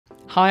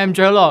Hi, I'm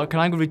Joe Locke, and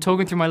I'm going to be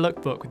talking through my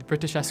lookbook with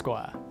British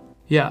Esquire.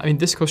 Yeah, I mean,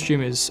 this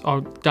costume is,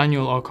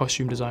 Daniel, our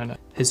costume designer,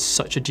 is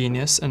such a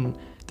genius, and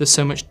there's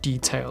so much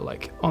detail,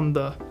 like on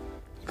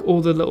all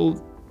the little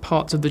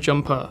parts of the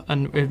jumper,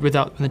 and when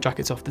the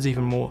jacket's off, there's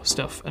even more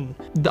stuff. And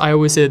I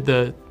always say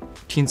the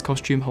teen's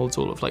costume holds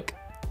all of like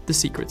the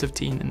secrets of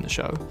teen in the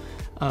show,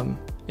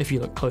 if you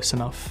look close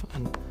enough.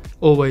 And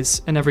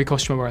always, in every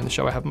costume I wear in the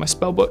show, I have my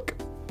spell book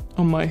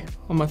on my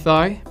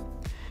thigh,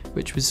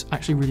 which was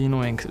actually really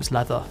annoying because it was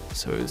leather,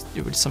 so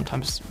it would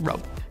sometimes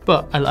rub.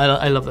 But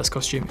I love this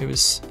costume. It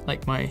was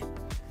like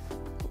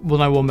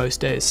one I wore most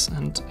days,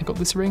 and I got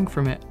this ring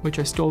from it, which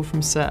I stole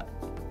from set,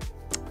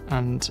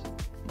 and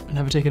I've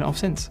never taken it off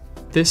since.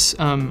 This,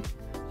 I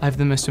have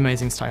the most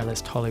amazing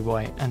stylist, Holly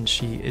White, and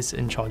she is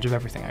in charge of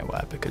everything I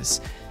wear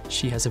because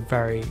she's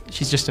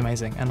just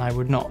amazing, and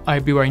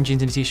I'd be wearing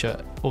jeans and a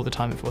t-shirt all the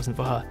time if it wasn't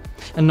for her.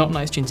 And not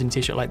nice jeans and a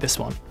t-shirt like this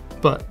one,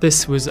 but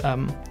this was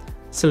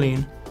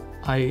Celine.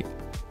 I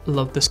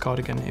love this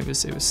cardigan.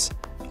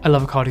 I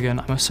love a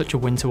cardigan. I'm such a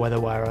winter weather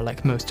wearer.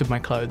 Like most of my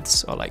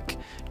clothes are like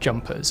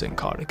jumpers and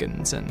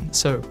cardigans, and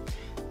so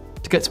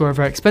to get to wear a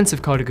very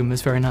expensive cardigan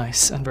was very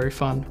nice and very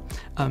fun.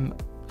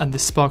 And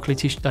this sparkly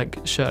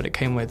shirt it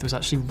came with was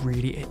actually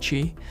really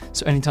itchy.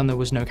 So anytime there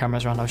was no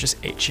cameras around, I was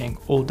just itching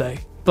all day.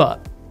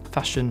 But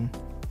fashion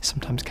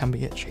sometimes can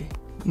be itchy.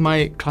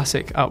 My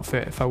classic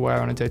outfit, if I wear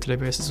on a day-to-day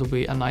basis, will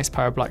be a nice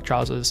pair of black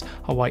trousers,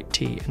 a white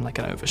tee, and like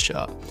an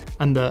overshirt.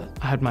 And I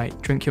had my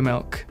Drink Your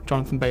Milk,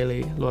 Jonathan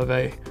Bailey,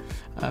 Loewe,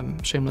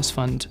 Shameless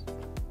Fund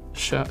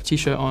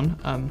t-shirt on,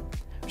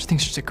 which I think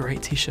is just a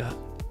great t-shirt.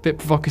 Bit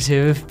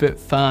provocative, bit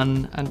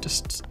fun, and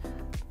just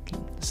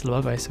it's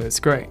Loewe, so it's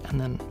great. And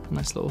then a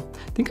nice little,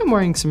 I think I'm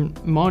wearing some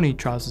Marni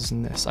trousers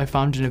in this. I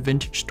found in a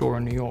vintage store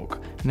in New York,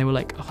 and they were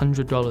like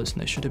 $100,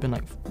 and they should have been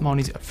like,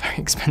 Marni's are very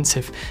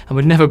expensive, and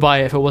would never buy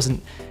it if it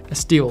wasn't a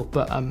steal.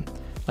 But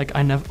like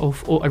I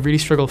really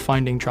struggle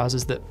finding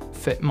trousers that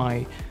fit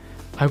I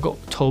got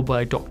told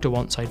by a doctor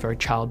once I had very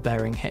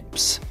childbearing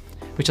hips,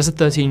 which as a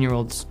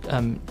 13-year-old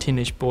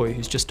teenage boy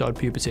who's just started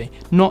puberty,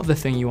 not the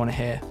thing you want to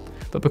hear.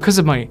 But because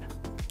of my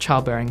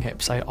childbearing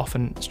hips, I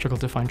often struggle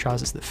to find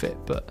trousers that fit,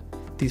 but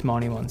these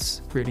Marni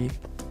ones really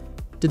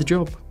did the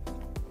job.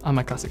 And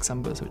my classic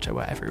Sambas, which I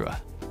wear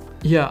everywhere.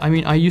 Yeah, I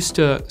mean,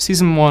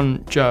 season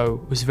 1,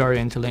 Joe was very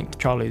interlinked to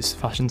Charlie's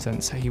fashion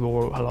sense. He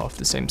wore a lot of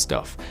the same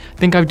stuff. I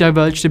think I've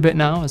diverged a bit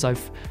now as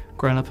I've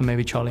grown up, and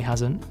maybe Charlie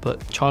hasn't,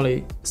 but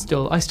I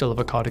still love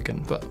a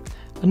cardigan, but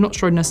I'm not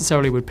sure I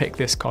necessarily would pick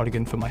this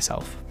cardigan for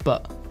myself,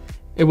 but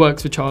it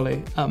works for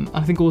Charlie.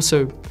 I think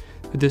also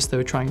with this, they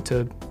were trying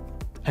to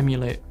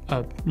emulate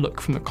a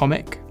look from the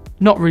comic.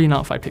 Not really an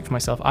outfit I'd pick for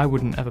myself. I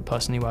wouldn't ever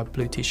personally wear a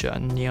blue t-shirt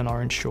and neon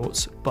orange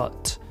shorts,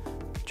 but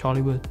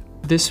Charlie would.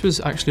 This was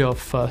actually our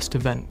first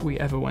event we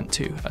ever went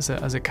to as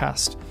a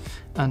cast,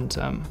 and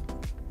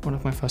one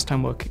of my first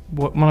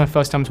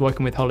times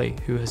working with Holly,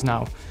 who is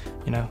now,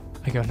 you know,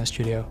 I go in her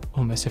studio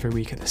almost every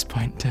week at this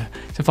point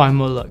to find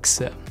more looks.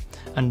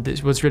 And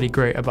what's really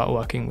great about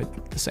working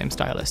with the same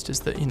stylist is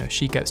that, you know,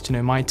 she gets to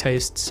know my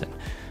tastes, and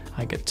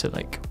I get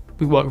to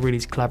we work really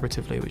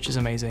collaboratively, which is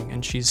amazing.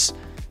 And she's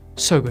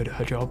so good at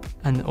her job,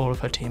 and all of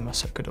her team are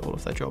so good at all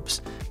of their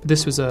jobs. But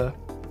this was I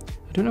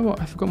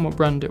forgot what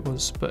brand it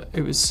was, but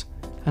it was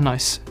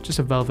just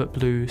a velvet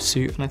blue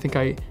suit. And I think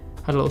I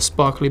had a little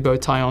sparkly bow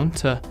tie on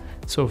to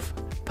sort of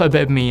put a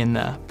bit of me in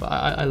there. But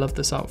I love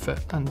this outfit,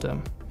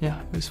 and yeah,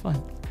 it was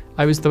fun.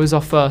 That was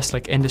our first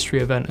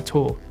industry event at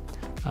all.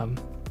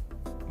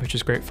 Which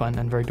was great fun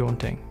and very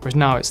daunting. Whereas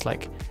now it's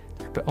like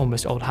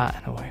almost old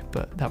hat in a way,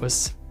 but that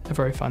was a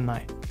very fun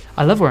night.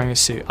 I love wearing a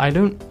suit. I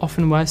don't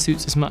often wear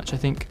suits as much. I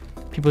think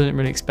people didn't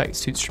really expect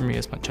suits from me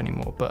as much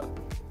anymore, but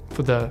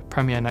for the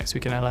premiere next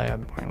week in LA,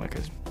 I'm wearing like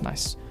a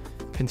nice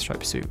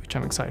pinstripe suit, which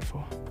I'm excited for.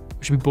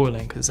 Which will be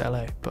boiling because it's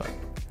LA, but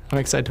I'm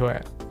excited to wear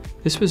it.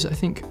 This was, I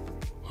think,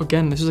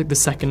 again, this was like the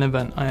second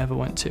event I ever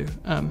went to.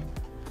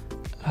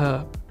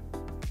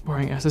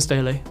 Wearing SS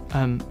Daily.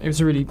 It was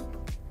a really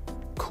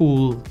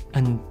cool,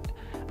 and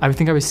I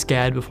think I was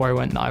scared before I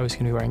went that I was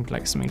going to be wearing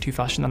like something too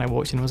fashion. Then I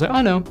walked in and was like,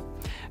 oh no,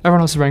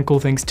 everyone else is wearing cool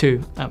things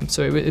too.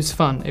 So it was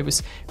fun. It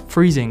was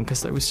freezing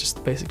because it was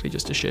just basically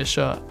just a sheer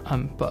shirt.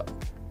 But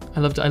I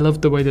loved it. I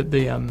loved the way that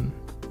the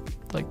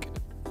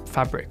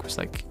fabric was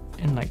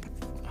in I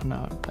don't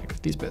know,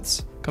 these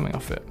bits coming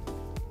off it.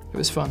 It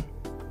was fun.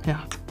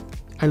 Yeah,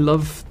 I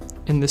love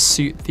in this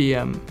suit the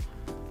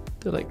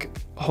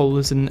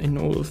holes in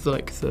all of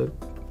the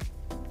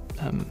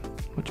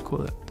what do you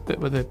call it? The bit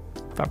where the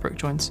fabric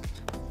joins.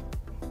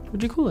 What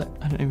do you call it?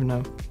 I don't even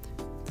know.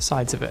 The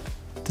sides of it.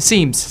 The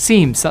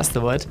seams, that's the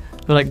word.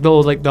 They're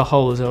the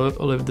holes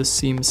all over the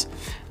seams.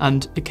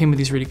 And it came with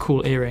these really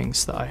cool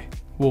earrings that I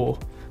wore.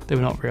 They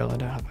were not real, I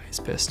don't have my ears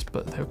pierced,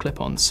 but they were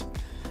clip-ons.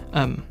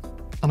 And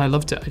I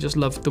loved it. I just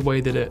loved the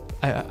way that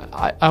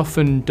I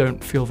often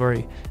don't feel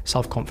very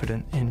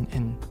self-confident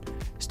in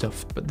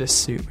stuff, but this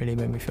suit really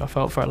made me feel, I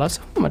felt for it like,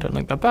 I don't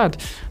look that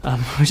bad.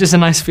 Which is a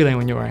nice feeling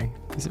when you're wearing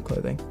a piece of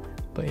clothing.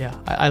 But yeah,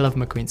 I love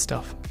McQueen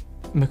stuff.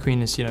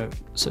 McQueen is, you know,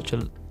 such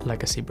a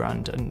legacy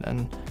brand,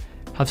 and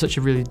have such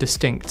a really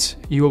distinct,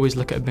 you always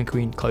look at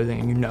McQueen clothing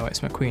and you know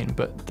it's McQueen,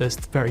 but there's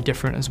very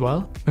different as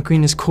well.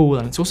 McQueen is cool,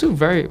 and it's also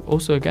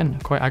again,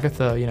 quite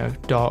Agatha, you know,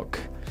 dark.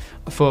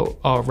 For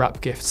our wrap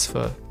gifts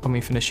for when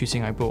we finished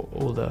shooting, I bought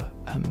all the,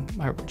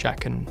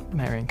 Jack and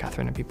Mary and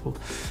Catherine and people,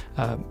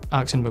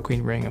 Alexander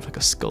McQueen ring of like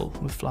a skull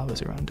with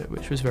flowers around it,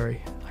 which was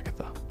very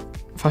Agatha.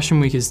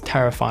 Fashion Week is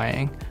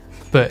terrifying,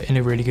 but in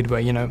a really good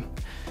way, you know.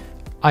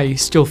 I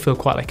still feel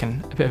quite like a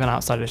bit of an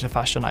outsider to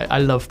fashion. I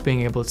love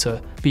being able to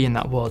be in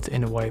that world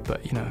in a way,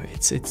 but you know,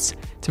 it's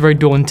very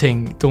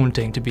daunting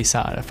to be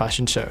sat at a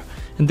fashion show.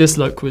 And this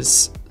look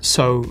was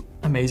so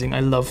amazing.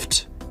 I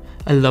loved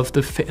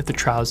the fit of the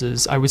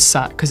trousers. I was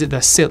sat, because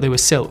they were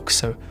silk,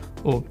 so,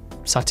 or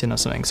satin or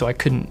something, so I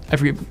couldn't,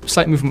 every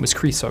slight movement was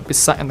creased, so I'd be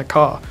sat in the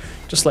car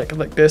just like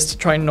this to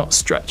try and not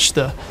stretch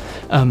the,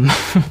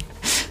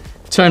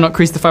 try and not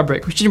crease the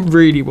fabric, which didn't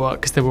really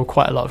work because there were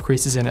quite a lot of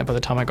creases in it by the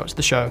time I got to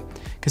the show,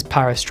 because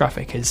Paris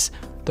traffic is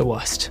the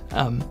worst.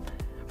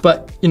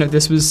 But you know,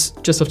 this was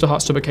just after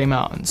Heartstopper came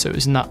out, and so it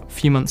was in that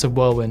few months of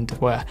whirlwind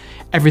where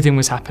everything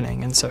was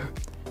happening, and so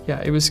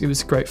yeah, it was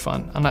great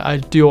fun, and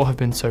Dior have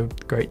been so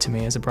great to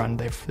me as a brand.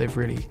 They've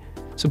really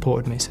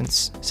supported me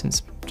since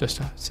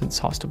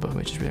Heartstopper,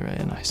 which is really,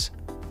 really nice.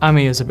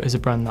 Ami is a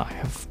brand that I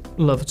have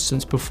loved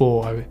since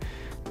before I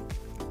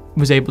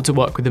was able to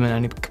work with them in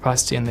any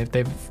capacity, and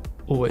they've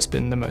always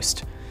been the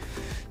most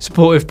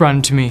supportive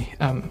brand to me.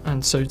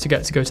 And so to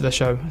get to go to their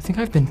show, I think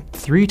I've been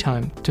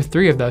to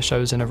three of their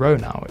shows in a row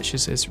now, which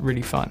is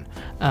really fun.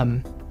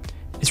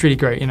 It's really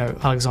great, you know,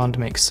 Alexander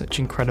makes such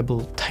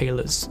incredible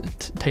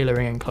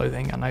tailoring and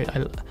clothing, and I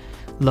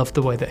love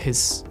the way that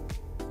his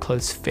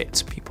clothes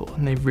fit people,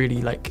 and they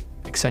really like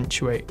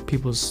accentuate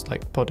people's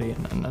like body,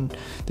 and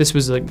this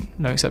was like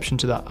no exception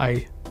to that.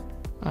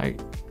 I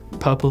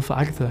purple for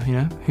Agatha, you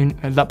know,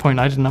 at that point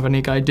I didn't have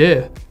any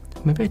idea.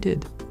 Maybe I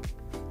did.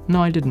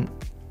 No, I didn't.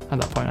 At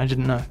that point I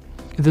didn't know.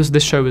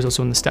 This show was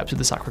also on the steps of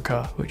the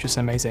Sacre-Cœur, which was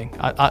amazing,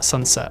 at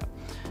sunset.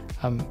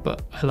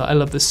 But I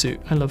love this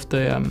suit. I love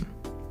the,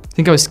 I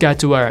think I was scared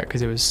to wear it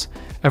because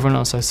everyone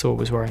else I saw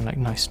was wearing like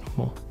nice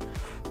normal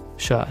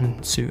shirt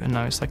and suit, and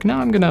I was like, no,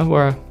 I'm gonna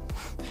wear a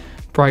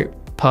bright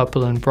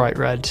purple and bright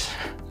red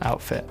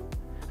outfit.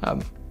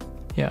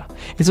 Yeah,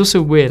 it's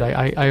also weird.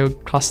 I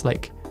class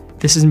like,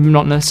 this is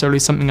not necessarily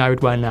something I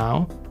would wear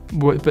now,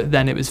 but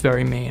then it was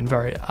very me and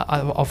very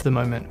of the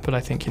moment. But I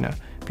think, you know,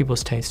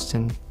 people's tastes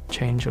can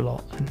change a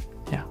lot, and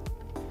yeah.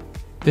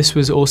 This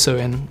was also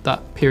in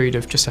that period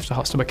of just after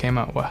Heartstopper came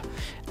out where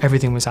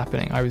everything was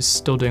happening. I was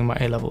still doing my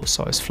A-levels,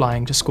 so I was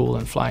flying to school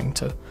and flying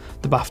to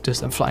the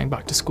BAFTAs, then flying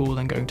back to school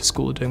and going to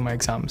school, doing my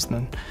exams, and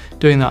then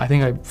doing that. I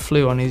think I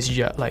flew on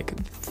EasyJet like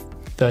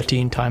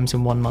 13 times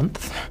in 1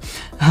 month.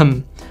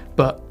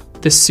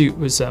 But this suit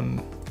was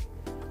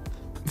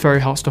very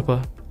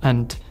Heartstopper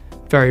and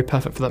very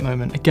perfect for that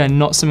moment. Again,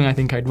 not something I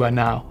think I'd wear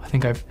now. I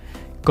think I'm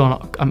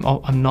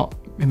not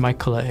in my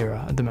colour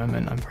era at the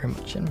moment. I'm very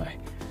much in my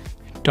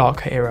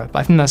darker era, but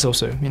I think that's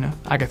also, you know,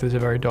 Agatha's a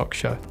very dark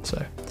show,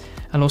 so.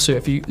 And also,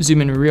 if you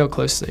zoom in real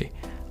closely,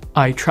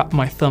 I trapped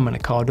my thumb in a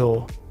car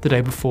door the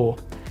day before,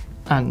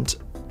 and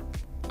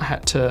I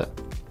had to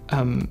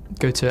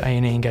go to A&E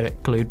and get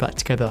it glued back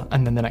together,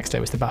 and then the next day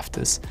was the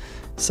BAFTAs.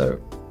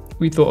 So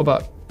we thought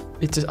about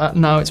it.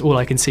 Now it's all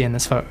I can see in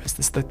this photo is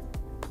the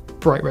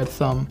bright red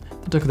thumb.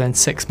 It took then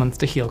 6 months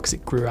to heal because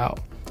it grew out.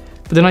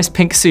 But the nice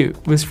pink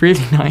suit was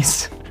really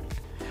nice.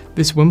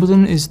 This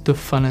Wimbledon is the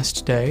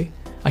funnest day.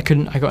 I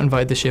got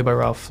invited this year by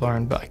Ralph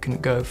Lauren, but I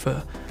couldn't go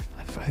for,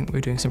 I think we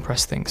were doing some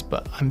press things,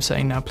 but I'm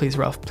saying now, please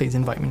Ralph, please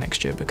invite me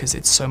next year, because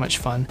it's so much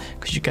fun,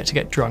 because you get to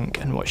get drunk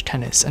and watch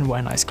tennis and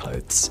wear nice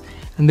clothes.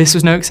 And this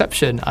was no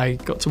exception. I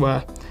got to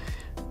wear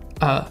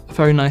a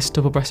very nice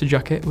double-breasted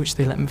jacket, which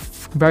they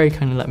very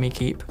kindly let me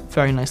keep,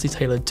 very nicely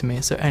tailored to me,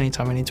 so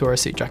anytime I need to wear a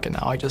suit jacket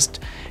now, I just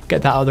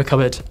get that out of the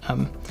cupboard.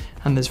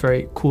 And there's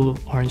very cool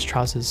orange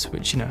trousers,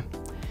 which, you know,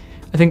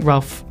 I think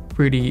Ralph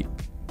really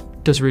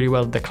does really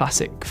well. The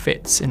classic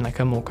fits in like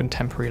a more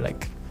contemporary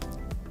like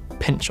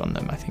pinch on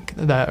them. I think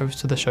I was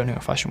to the show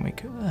at Fashion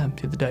Week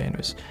the other day, and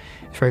it's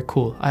very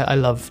cool. I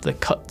love the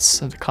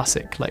cuts of the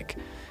classic like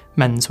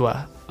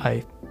menswear.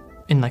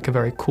 In like a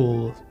very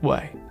cool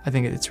way. I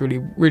think it's really,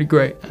 really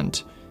great,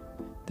 and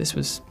this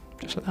was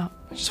just like that,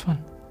 which is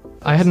fun.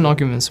 I had an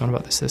argument with someone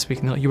about this week,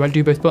 and they're like, you want to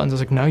do both buttons? I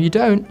was like, no, you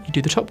don't. You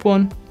do the top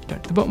one, you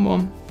don't do the bottom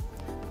one.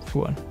 For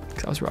one,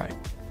 because I was right.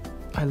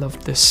 I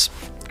loved this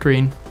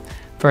green,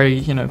 very,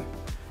 you know,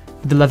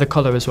 the leather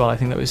collar as well. I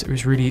think it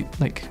was really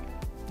like,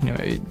 you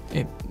know,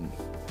 it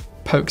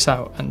pokes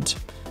out and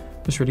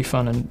was really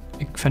fun, and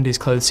Fendi's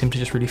clothes seem to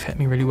just really fit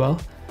me really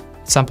well.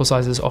 Sample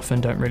sizes often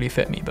don't really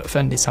fit me, but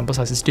Fendi's sample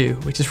sizes do,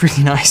 which is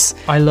really nice.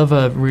 I love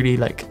a really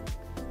like,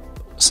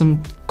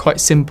 some quite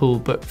simple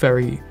but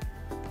very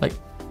like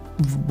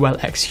well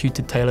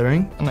executed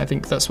tailoring, and I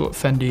think that's what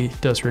Fendi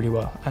does really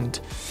well. And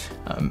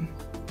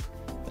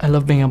I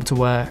love being able to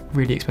wear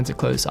really expensive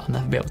clothes that I'll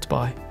never be able to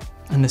buy,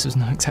 and this was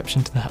no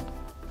exception to that.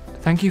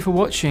 Thank you for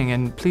watching,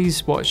 and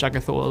please watch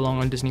Agatha All Along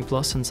on Disney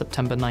Plus on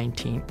September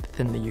 19th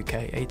in the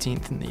UK,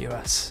 18th in the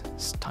US.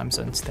 It's time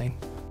zones thing.